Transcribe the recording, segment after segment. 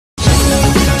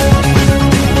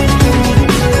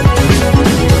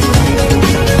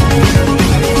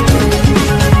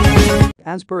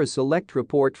As per a select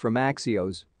report from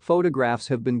Axios, photographs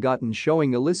have been gotten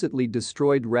showing illicitly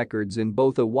destroyed records in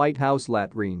both a White House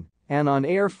latrine and on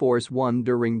Air Force One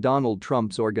during Donald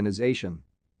Trump's organization.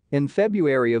 In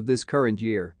February of this current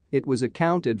year, it was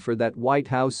accounted for that White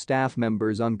House staff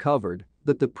members uncovered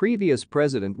that the previous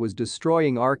president was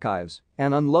destroying archives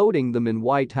and unloading them in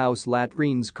White House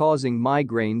latrines, causing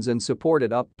migraines and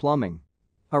supported up plumbing.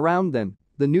 Around then,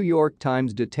 the New York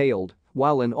Times detailed,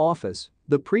 while in office,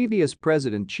 the previous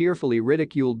president cheerfully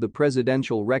ridiculed the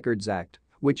Presidential Records Act,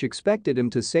 which expected him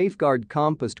to safeguard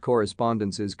compost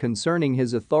correspondences concerning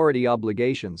his authority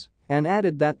obligations, and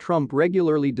added that Trump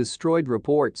regularly destroyed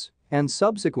reports and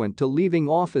subsequent to leaving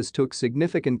office took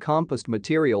significant compost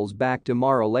materials back to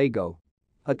Mar-a-Lago.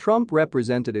 A Trump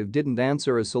representative didn't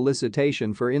answer a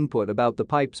solicitation for input about the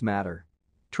pipes matter.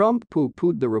 Trump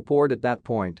poo-pooed the report at that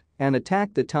point and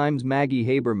attacked the Times' Maggie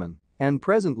Haberman, and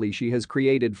presently she has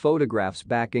created photographs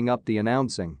backing up the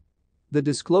announcing. The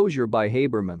disclosure by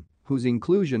Haberman, whose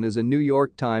inclusion as a New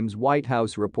York Times White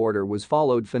House reporter was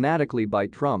followed fanatically by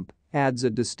Trump, adds a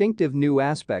distinctive new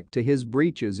aspect to his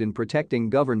breaches in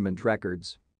protecting government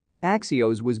records.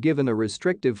 Axios was given a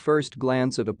restrictive first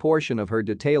glance at a portion of her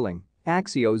detailing.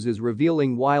 Axios is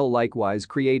revealing while likewise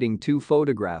creating two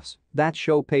photographs that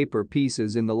show paper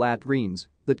pieces in the latrines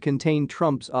that contain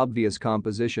Trump's obvious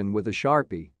composition with a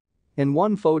Sharpie. In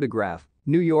one photograph,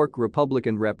 New York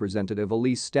Republican Representative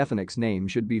Elise Stefanik's name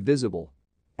should be visible.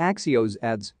 Axios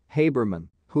adds, Haberman,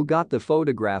 who got the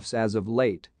photographs as of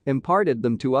late, imparted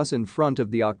them to us in front of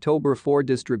the October 4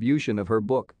 distribution of her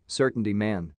book, Certainty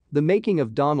Man: The Making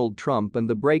of Donald Trump and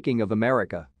the Breaking of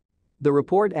America. The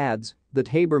report adds that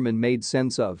Haberman made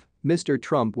sense of Mr.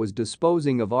 Trump was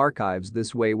disposing of archives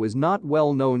this way was not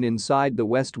well known inside the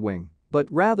West Wing,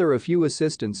 but rather a few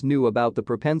assistants knew about the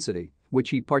propensity,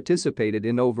 which he participated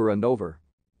in over and over.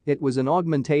 It was an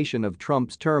augmentation of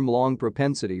Trump's term-long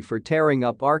propensity for tearing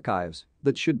up archives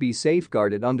that should be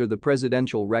safeguarded under the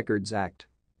Presidential Records Act.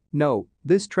 No,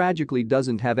 this tragically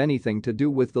doesn't have anything to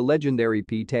do with the legendary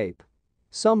P-tape.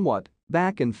 Somewhat,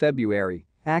 back in February,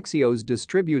 Axios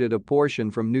distributed a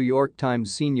portion from New York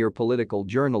Times senior political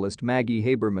journalist Maggie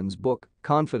Haberman's book,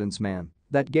 Confidence Man,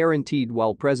 that guaranteed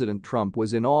while President Trump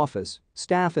was in office,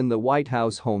 staff in the White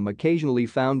House home occasionally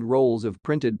found rolls of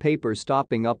printed paper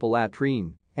stopping up a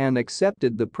latrine and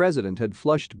accepted the president had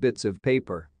flushed bits of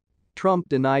paper. Trump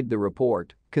denied the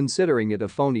report, considering it a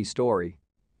phony story.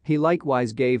 He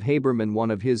likewise gave Haberman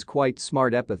one of his quite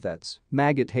smart epithets,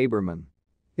 Maggot Haberman.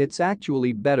 It's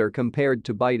actually better compared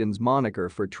to Biden's moniker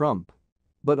for Trump.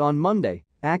 But on Monday,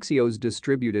 Axios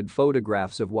distributed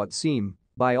photographs of what seem,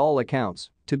 by all accounts,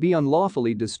 to be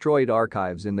unlawfully destroyed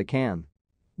archives in the can.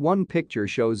 One picture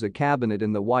shows a cabinet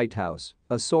in the White House,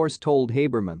 a source told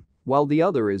Haberman, while the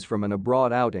other is from an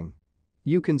abroad outing.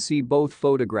 You can see both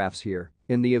photographs here,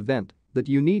 in the event that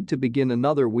you need to begin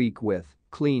another week with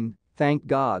clean, thank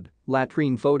God,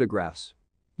 latrine photographs.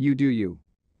 You do you.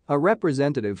 A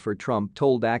representative for Trump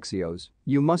told Axios,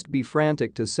 you must be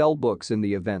frantic to sell books in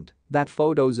the event that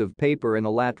photos of paper in a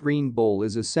latrine bowl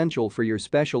is essential for your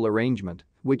special arrangement,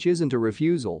 which isn't a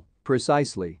refusal,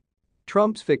 precisely.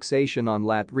 Trump's fixation on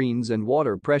latrines and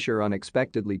water pressure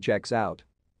unexpectedly checks out.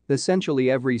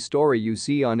 Essentially every story you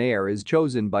see on air is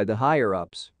chosen by the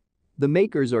higher-ups. The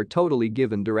makers are totally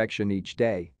given direction each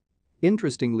day.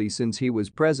 Interestingly, since he was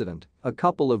president, a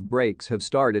couple of breaks have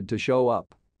started to show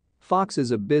up. Fox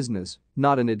is a business,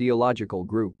 not an ideological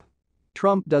group.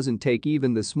 Trump doesn't take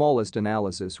even the smallest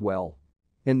analysis well.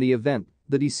 In the event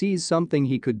that he sees something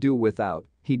he could do without,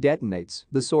 he detonates,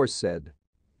 the source said.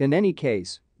 In any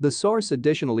case, the source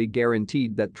additionally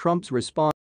guaranteed that Trump's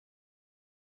response